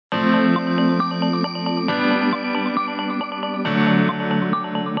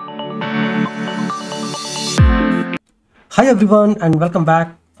Hi everyone and welcome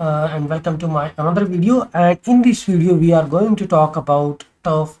back and welcome to my another video, and in this video we are going to talk about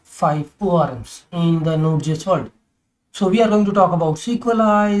top 5 ORMs in the Node.js world. So we are going to talk about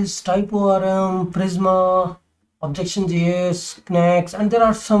Sequelize, TypeORM, Prisma, Objection.js, Knex, and there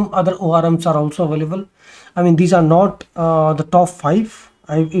are some other ORMs are also available. I mean, these are not the top 5.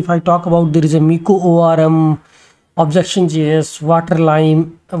 If I talk about, there is a Miko ORM, Objection.js,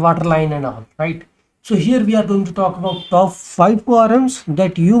 Waterline and all, right? So here we are going to talk about top 5 ORMs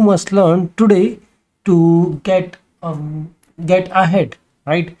that you must learn today to get ahead,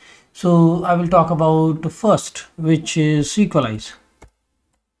 right? So I will talk about the first, which is Sequelize,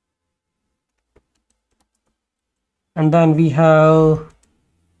 and then we have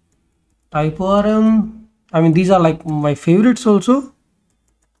TypeORM. I mean, these are like my favorites also.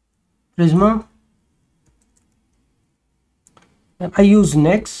 Prisma, and I use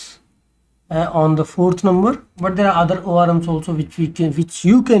Knex on the 4th number, but there are other ORMs also which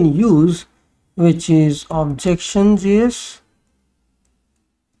you can use, which is Objection.js,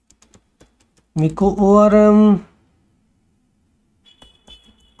 Miko ORM,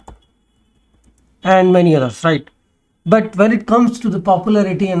 and many others, right? But when it comes to the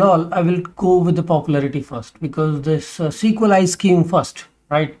popularity and all, I will go with the popularity first because this Sequelize came first,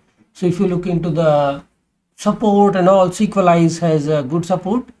 right? So if you look into the support and all, Sequelize has a good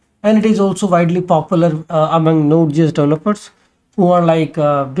support, and it is also widely popular among Node.js developers who are like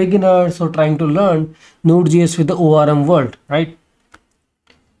beginners or trying to learn Node.js with the ORM world, right?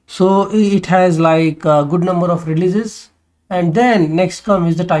 So it has like a good number of releases, and then next come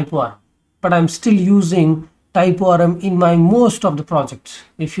is the TypeORM, but I'm still using TypeORM in my most of the projects.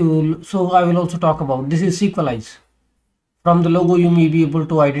 So I will also talk about this is Sequelize. From the logo you may be able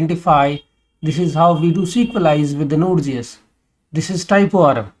to identify this is how we do Sequelize with the Node.js. This is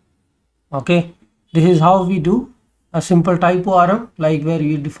TypeORM. Okay, this is how we do a simple TypeORM, like where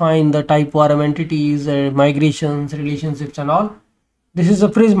you define the TypeORM entities, migrations, relationships and all. This is a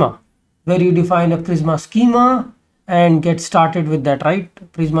Prisma, where you define a Prisma schema and get started with that, right?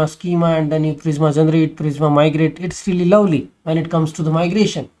 Prisma schema, and then you Prisma generate, Prisma migrate. It's really lovely when it comes to the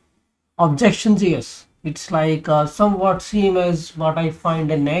migration. Objection.js, it's like somewhat same as what I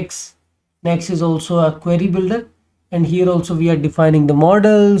find in Knex. Knex is also a query builder, and here also we are defining the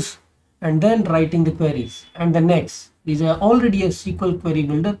models and then writing the queries. And the Knex is already a SQL query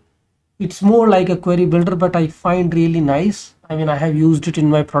builder. It's more like a query builder, but I find really nice. I mean, I have used it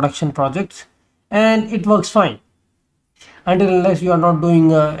in my production projects and it works fine until unless you are not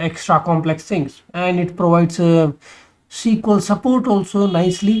doing extra complex things, and it provides a SQL support also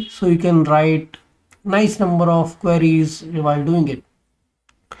nicely, so you can write nice number of queries while doing it.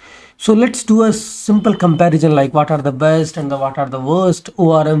 So let's do a simple comparison, like what are the best and what are the worst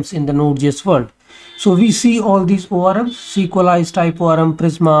ORMs in the Node.js world. So we see all these ORMs: Sequelize, TypeORM,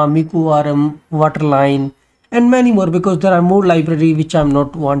 Prisma, Miko ORM, Waterline, and many more, because there are more library which I'm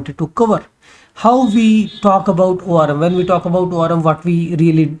not wanted to cover. How we talk about ORM? When we talk about ORM, what we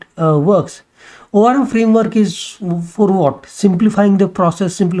really works? ORM framework is for what? Simplifying the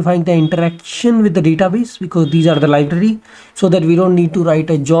process, simplifying the interaction with the database, because these are the library, so that we don't need to write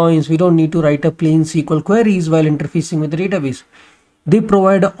a joins, we don't need to write a plain SQL queries while interfacing with the database. They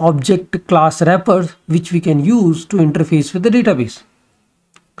provide object class wrappers which we can use to interface with the database.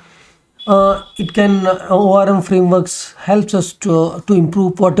 ORM frameworks helps us to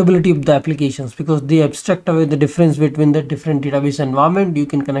improve portability of the applications, because they abstract away the difference between the different database environment. You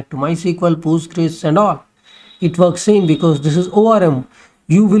can connect to MySQL, Postgres and all. It works same because this is ORM.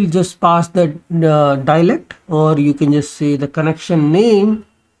 You will just pass the dialect, or you can just say the connection name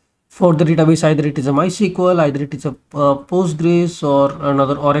for the database. Either it is a MySQL, either it is a Postgres or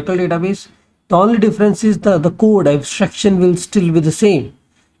another Oracle database. The only difference is the code abstraction will still be the same.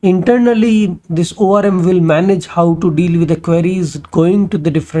 Internally, this ORM will manage how to deal with the queries going to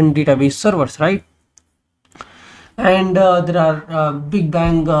the different database servers, right? And there are big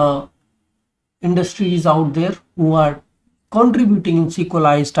bang industries out there who are contributing in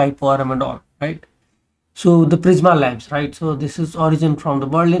Sequelize, TypeORM and all, right? So the Prisma Labs, right? So this is origin from the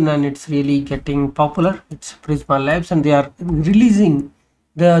Berlin, and it's really getting popular. It's Prisma Labs, and they are releasing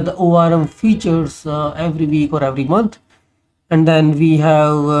the ORM features every week or every month. And then we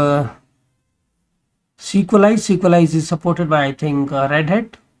have Sequelize. Sequelize is supported by, I think, Red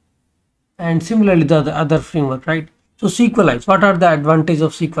Hat, and similarly the other framework, right? So Sequelize, what are the advantages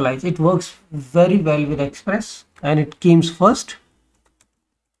of Sequelize? It works very well with Express, and it came first,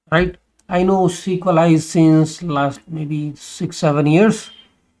 right? I know Sequelize since last maybe 6-7 years.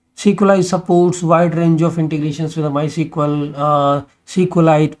 SQLite supports wide range of integrations with the MySQL,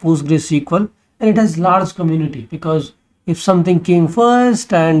 SQLite, PostgreSQL, and it has large community because If something came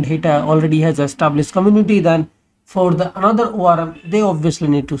first and it already has established community, then for the another ORM, they obviously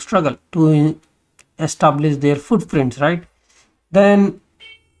need to struggle to establish their footprints, right? Then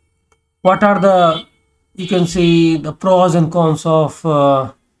what are the, you can see the pros and cons of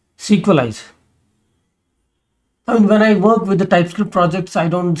Sequelize. I mean, when I work with the TypeScript projects, I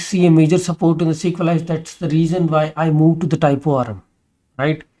don't see a major support in the Sequelize. That's the reason why I moved to the TypeORM,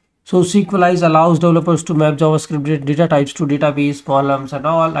 right? So Sequelize allows developers to map JavaScript data types to database columns and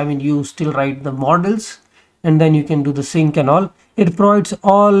all. I mean, you still write the models and then you can do the sync and all. It provides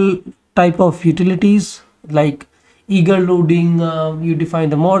all type of utilities like eager loading. You define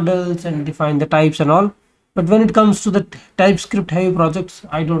the models and define the types and all. But when it comes to the TypeScript heavy projects,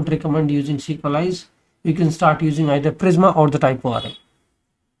 I don't recommend using Sequelize. You can start using either Prisma or the TypeORM.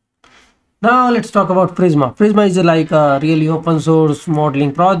 Now let's talk about Prisma. Prisma is like a really open source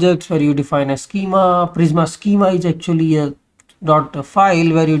modeling project where you define a schema. Prisma schema is actually a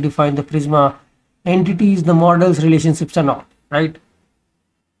file where you define the Prisma entities, the models, relationships and all, right?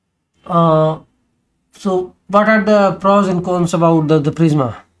 So what are the pros and cons about the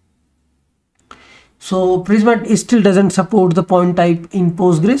Prisma? So Prisma still doesn't support the point type in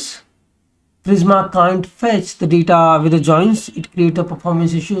Postgres. Prisma can't fetch the data with the joins. It creates a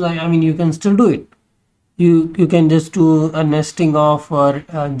performance issues. I mean, you can still do it. You can just do a nesting of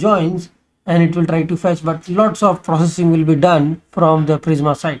joins and it will try to fetch, but lots of processing will be done from the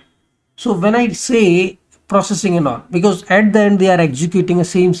Prisma side. So when I say processing and all, because at the end they are executing a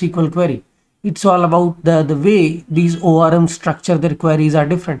same SQL query. It's all about the way these ORM structure their queries are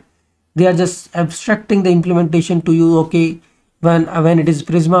different. They are just abstracting the implementation to you. Okay, when it is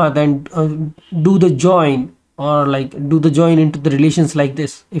Prisma, then do the join, or like do the join into the relations like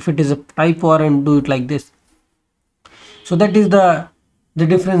this. If it is a TypeORM, do it like this. So that is the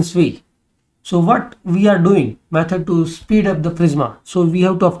difference way. So what we are doing, method to speed up the Prisma. So we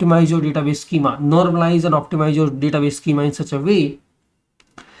have to optimize your database schema, normalize and optimize your database schema in such a way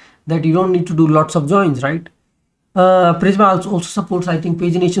that you don't need to do lots of joins, right? Prisma also supports, I think,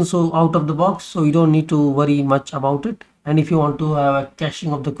 pagination, so out of the box, so you don't need to worry much about it. And if you want to have a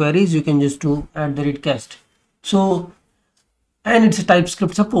caching of the queries, you can just do @cached. So, and it's a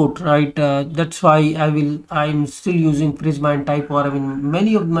TypeScript support, right? That's why I'm still using Prisma and TypeORM in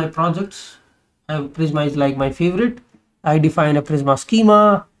many of my projects. Prisma is like my favorite. I define a Prisma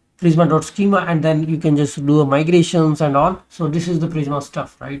schema, Prisma.schema, and then you can just do a migrations and all. So this is the Prisma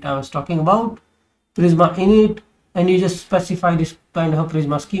stuff, right? I was talking about Prisma init, and you just specify this kind of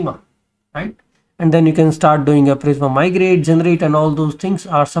Prisma schema, right? And then you can start doing a Prisma migrate, generate, and all those things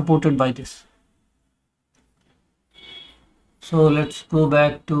are supported by this. So let's go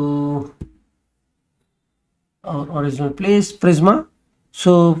back to our original place, Prisma.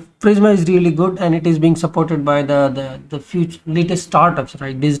 So Prisma is really good, and it is being supported by the future latest startups,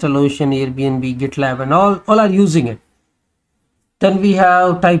 right? DigitalOcean, Airbnb, GitLab, and all are using it. Then we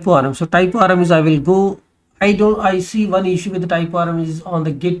have TypeORM. So TypeORM is, I see one issue with the TypeORM is on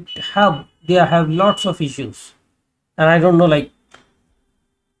the GitHub. They have lots of issues, and I don't know, like,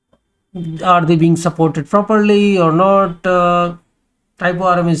 are they being supported properly or not?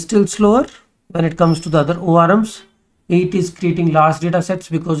 TypeORM is still slower when it comes to the other ORMs. It is creating large data sets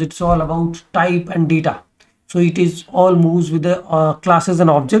because it's all about type and data. So it is all moves with the classes and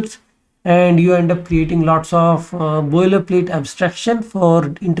objects, and you end up creating lots of boilerplate abstraction for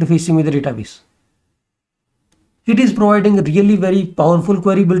interfacing with the database. It is providing a really very powerful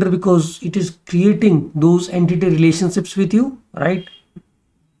query builder because it is creating those entity relationships with you, right?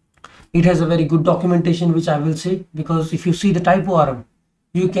 It has a very good documentation, which I will say, because if you see the TypeORM,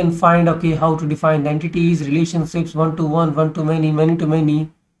 you can find, okay, how to define the entities, relationships, one-to-one, one-to-many, many-to-many,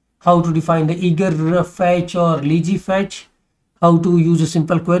 how to define the eager fetch or lazy fetch, how to use a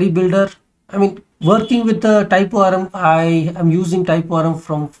simple query builder. I mean, working with the TypeORM, I am using TypeORM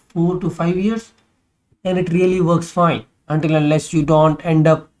from 4 to 5 years, and it really works fine until unless you don't end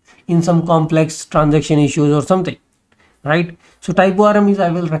up in some complex transaction issues or something, right? So TypeORM is, I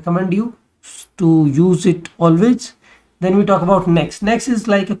will recommend you to use it always. Then we talk about Next. Next is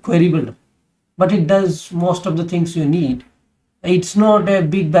like a query builder, but it does most of the things you need. It's not a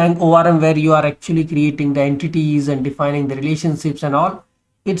big bang ORM where you are actually creating the entities and defining the relationships and all.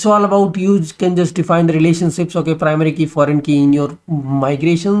 It's all about, you can just define the relationships, okay, primary key, foreign key in your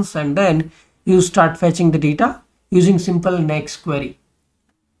migrations, and then you start fetching the data using simple next query.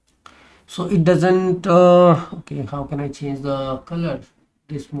 So it doesn't okay, how can I change the color?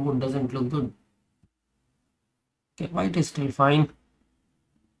 This mode doesn't look good. Okay, white is still fine.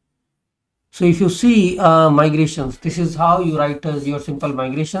 So if you see migrations, this is how you write your simple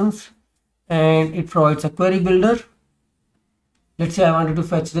migrations, and it provides a query builder. Let's say I wanted to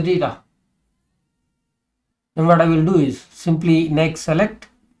fetch the data. Then what I will do is simply next select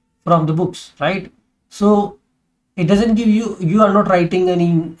from the books, right? So it doesn't give you, you are not writing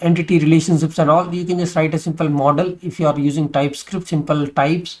any entity relationships and all. You can just write a simple model. If you are using TypeScript, simple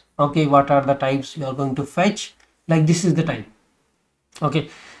types, okay, what are the types you are going to fetch? Like this is the type. Okay,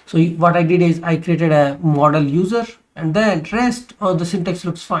 so what I did is I created a model user, and then rest of the syntax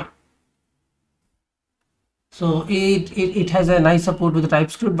looks fine. So it has a nice support with the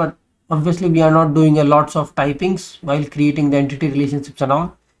TypeScript, but obviously we are not doing a lots of typings while creating the entity relationships and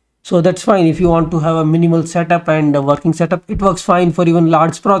all. So that's fine. If you want to have a minimal setup and a working setup, it works fine for even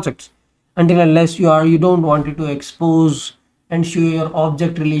large projects, until unless you don't want it to expose and show your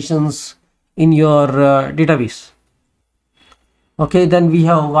object relations in your database. Okay, then we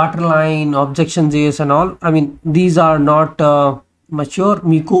have waterline, objection.js and all. I mean, these are not mature.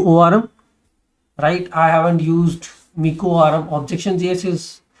 Miko ORM, right? I haven't used Miko ORM. Objection.js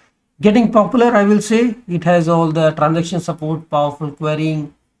is getting popular, I will say. It has all the transaction support, powerful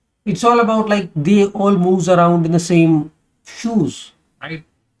querying. It's all about like they all moves around in the same shoes, right?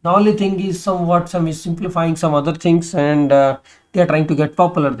 The only thing is some is simplifying some other things, and they are trying to get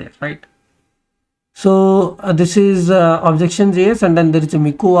popular there, right? So this is objection.js, and then there is a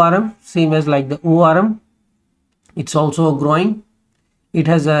Miko ORM, same as like the ORM. It's also growing. It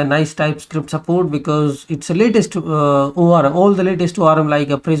has a nice TypeScript support because it's the latest ORM. All the latest ORM like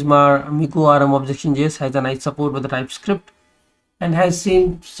a Prisma, Miko ORM, objection.js has a nice support with the TypeScript and has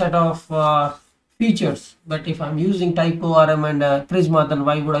same set of features. But if I'm using TypeORM and Prisma, then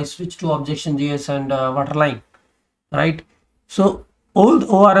why would I switch to objection.js and waterline, right? So all the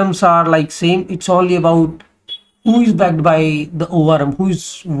ORMs are like same. It's only about who is backed by the ORM, who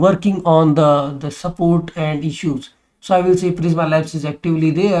is working on the support and issues. So I will say Prisma Labs is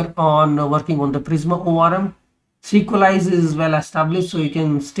actively there on working on the Prisma ORM. Sequelize is well established, so you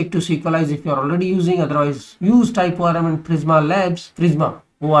can stick to Sequelize if you're already using. Otherwise, use TypeORM and Prisma Labs, Prisma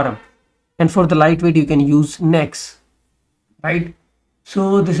ORM. And for the lightweight, you can use Nex, right?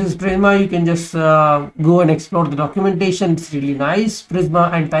 So this is Prisma. You can just go and explore the documentation. It's really nice.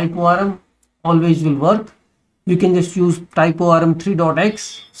 Prisma and TypeORM always will work. You can just use TypeORM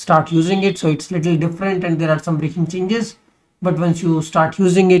 3.x, start using it. So it's little different and there are some breaking changes. But once you start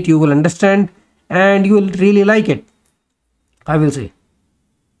using it, you will understand and you will really like it, I will say.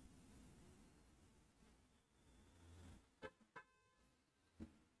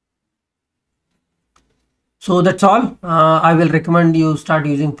 So that's all. I will recommend you start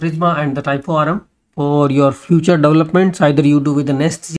using Prisma and the TypeORM for your future developments. Either you do with the Nest